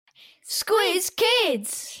Squiz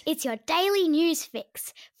Kids! It's your daily news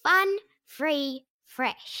fix. Fun, free,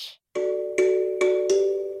 fresh.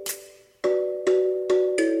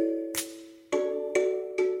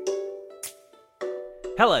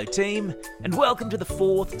 Hello team, and welcome to the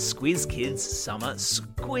 4th Squiz Kids Summer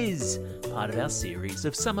Squiz, part of our series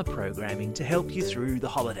of summer programming to help you through the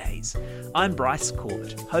holidays. I'm Bryce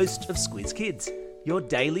Corbett, host of Squiz Kids, your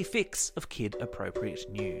daily fix of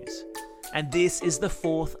kid-appropriate news. And this is the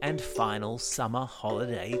 4th and final summer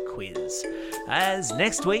holiday quiz, as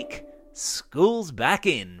next week, school's back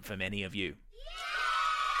in for many of you.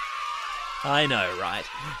 I know, right?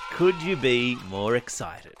 Could you be more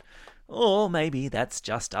excited? Or maybe that's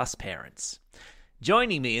just us parents.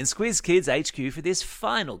 Joining me in Squiz Kids HQ for this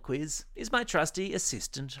final quiz is my trusty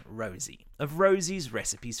assistant, Rosie, of Rosie's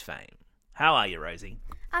Recipes fame. How are you, Rosie?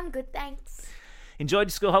 I'm good, thanks. Enjoyed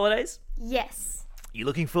your school holidays? Yes. You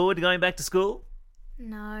looking forward to going back to school?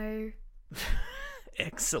 No.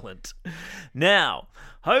 Excellent. Now,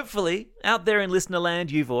 hopefully, out there in listener land,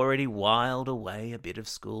 you've already whiled away a bit of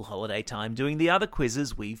school holiday time doing the other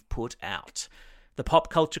quizzes we've put out. The pop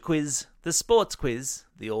culture quiz, the sports quiz,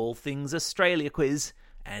 the all things Australia quiz,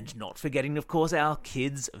 and not forgetting, of course, our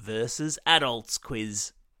kids versus adults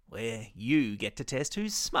quiz, where you get to test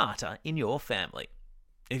who's smarter in your family.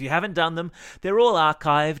 If you haven't done them, they're all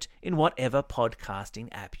archived in whatever podcasting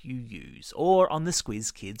app you use, or on the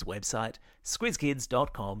Squiz Kids website,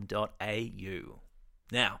 squizkids.com.au.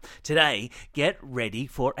 Now, today, get ready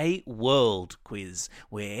for a world quiz,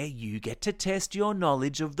 where you get to test your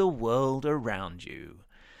knowledge of the world around you.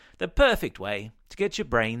 The perfect way to get your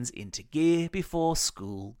brains into gear before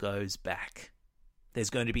school goes back. There's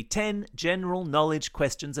going to be 10 general knowledge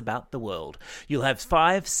questions about the world. You'll have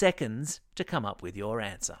 5 seconds to come up with your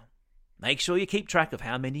answer. Make sure you keep track of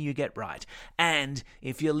how many you get right. And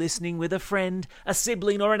if you're listening with a friend, a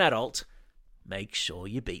sibling or an adult, make sure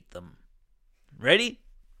you beat them. Ready?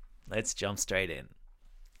 Let's jump straight in.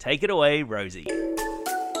 Take it away, Rosie.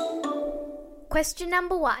 Question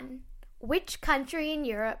number 1. Which country in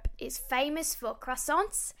Europe is famous for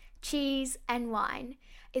croissants, cheese and wine,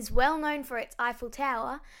 is well known for its Eiffel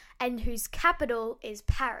Tower, and whose capital is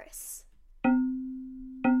Paris?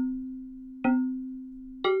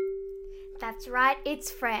 That's right, it's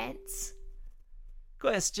France.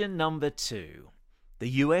 Question number 2. The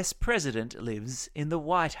US President lives in the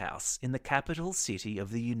White House in the capital city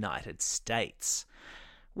of the United States.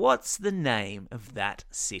 What's the name of that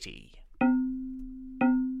city?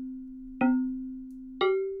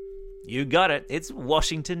 You got it, it's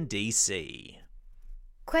Washington, D.C.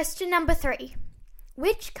 Question number 3.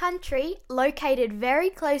 Which country, located very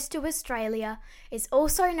close to Australia, is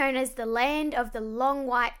also known as the land of the long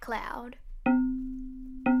white cloud?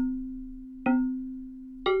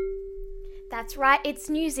 That's right, it's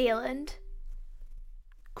New Zealand.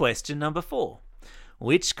 Question number 4.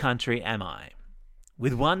 Which country am I?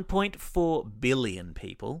 With 1.4 billion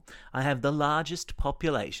people, I have the largest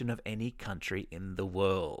population of any country in the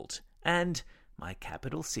world. And my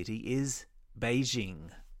capital city is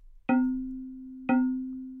Beijing.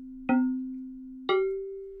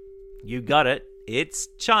 You got it, it's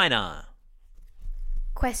China.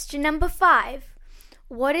 Question number 5.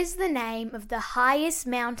 What is the name of the highest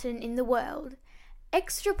mountain in the world?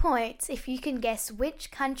 Extra points if you can guess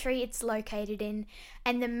which country it's located in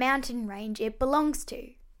and the mountain range it belongs to.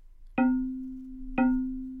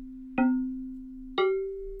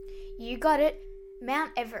 You got it,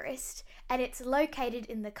 Mount Everest, and it's located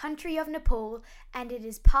in the country of Nepal, and it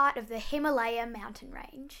is part of the Himalaya mountain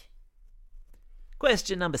range.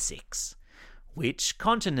 Question number 6. Which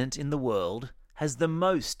continent in the world has the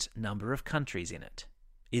most number of countries in it?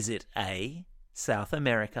 Is it A, South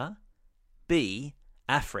America, B,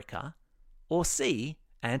 Africa, or C,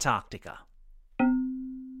 Antarctica?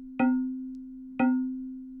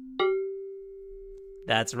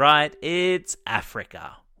 That's right, it's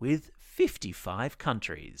Africa, with 55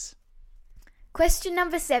 countries. Question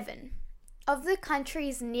number 7. Of the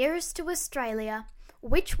countries nearest to Australia,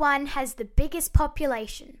 which one has the biggest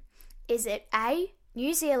population? Is it A,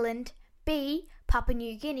 New Zealand, B, Papua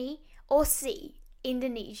New Guinea, or C,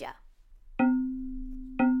 Indonesia?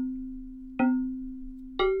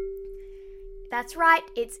 That's right,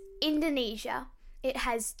 it's Indonesia. It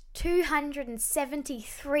has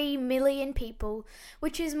 273 million people,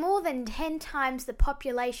 which is more than 10 times the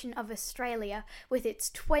population of Australia with its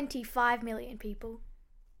 25 million people.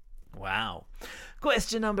 Wow.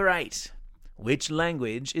 Question number 8. Which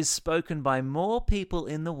language is spoken by more people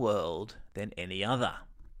in the world than any other?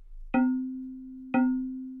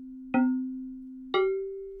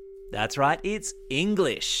 That's right, it's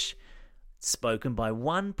English. spoken by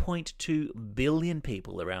 1.2 billion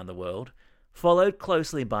people around the world, followed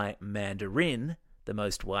closely by Mandarin, the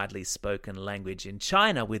most widely spoken language in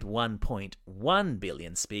China with 1.1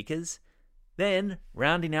 billion speakers. Then,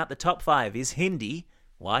 rounding out the top 5 is Hindi,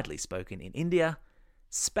 widely spoken in India,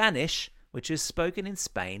 Spanish, which is spoken in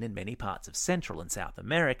Spain and many parts of Central and South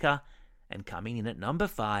America, and coming in at number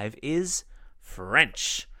 5 is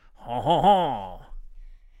French. Ho ho ho!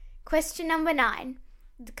 Question number 9.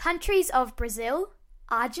 The countries of Brazil,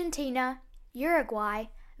 Argentina, Uruguay,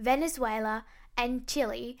 Venezuela, and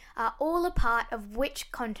Chile are all a part of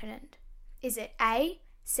which continent? Is it A,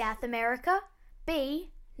 South America,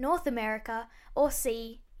 B, North America, or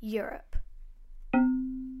C, Europe?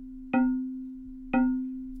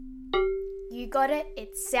 You got it,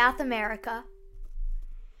 it's South America.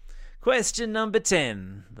 Question number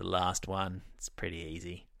 10, the last one. It's pretty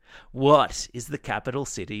easy. What is the capital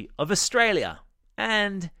city of Australia?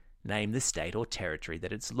 And name the state or territory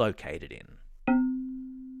that it's located in.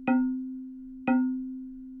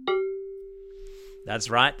 That's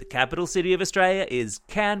right, the capital city of Australia is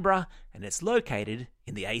Canberra, and it's located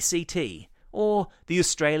in the ACT, or the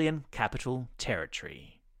Australian Capital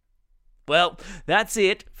Territory. Well, that's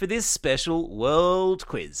it for this special World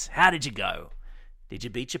Quiz. How did you go? Did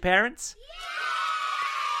you beat your parents?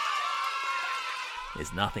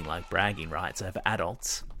 There's nothing like bragging rights over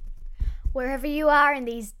adults. Wherever you are in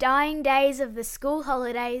these dying days of the school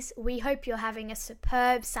holidays, we hope you're having a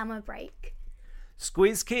superb summer break.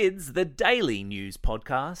 Squiz Kids, the daily news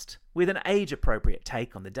podcast, with an age-appropriate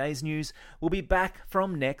take on the day's news, will be back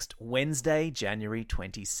from next Wednesday, January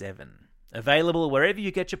 27. Available wherever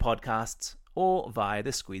you get your podcasts or via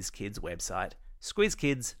the Squiz Kids website,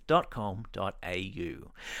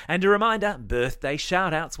 squizkids.com.au. And a reminder, birthday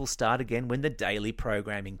shout-outs will start again when the daily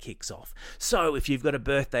programming kicks off. So if you've got a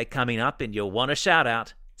birthday coming up and you'll want a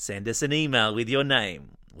shout-out, send us an email with your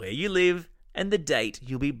name, where you live, and the date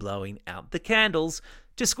you'll be blowing out the candles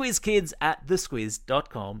to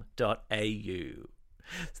squizkids@thesquiz.com.au.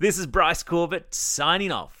 This is Bryce Corbett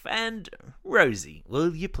signing off, and Rosie,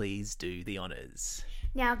 will you please do the honours?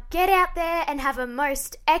 Now get out there and have a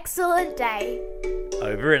most excellent day.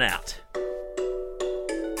 Over and out.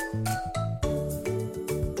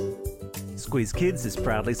 Squiz Kids is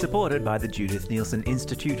proudly supported by the Judith Neilson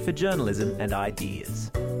Institute for Journalism and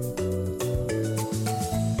Ideas.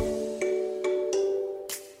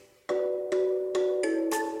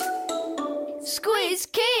 Squiz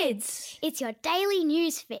Kids! It's your daily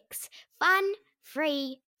news fix. Fun,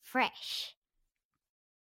 free, fresh.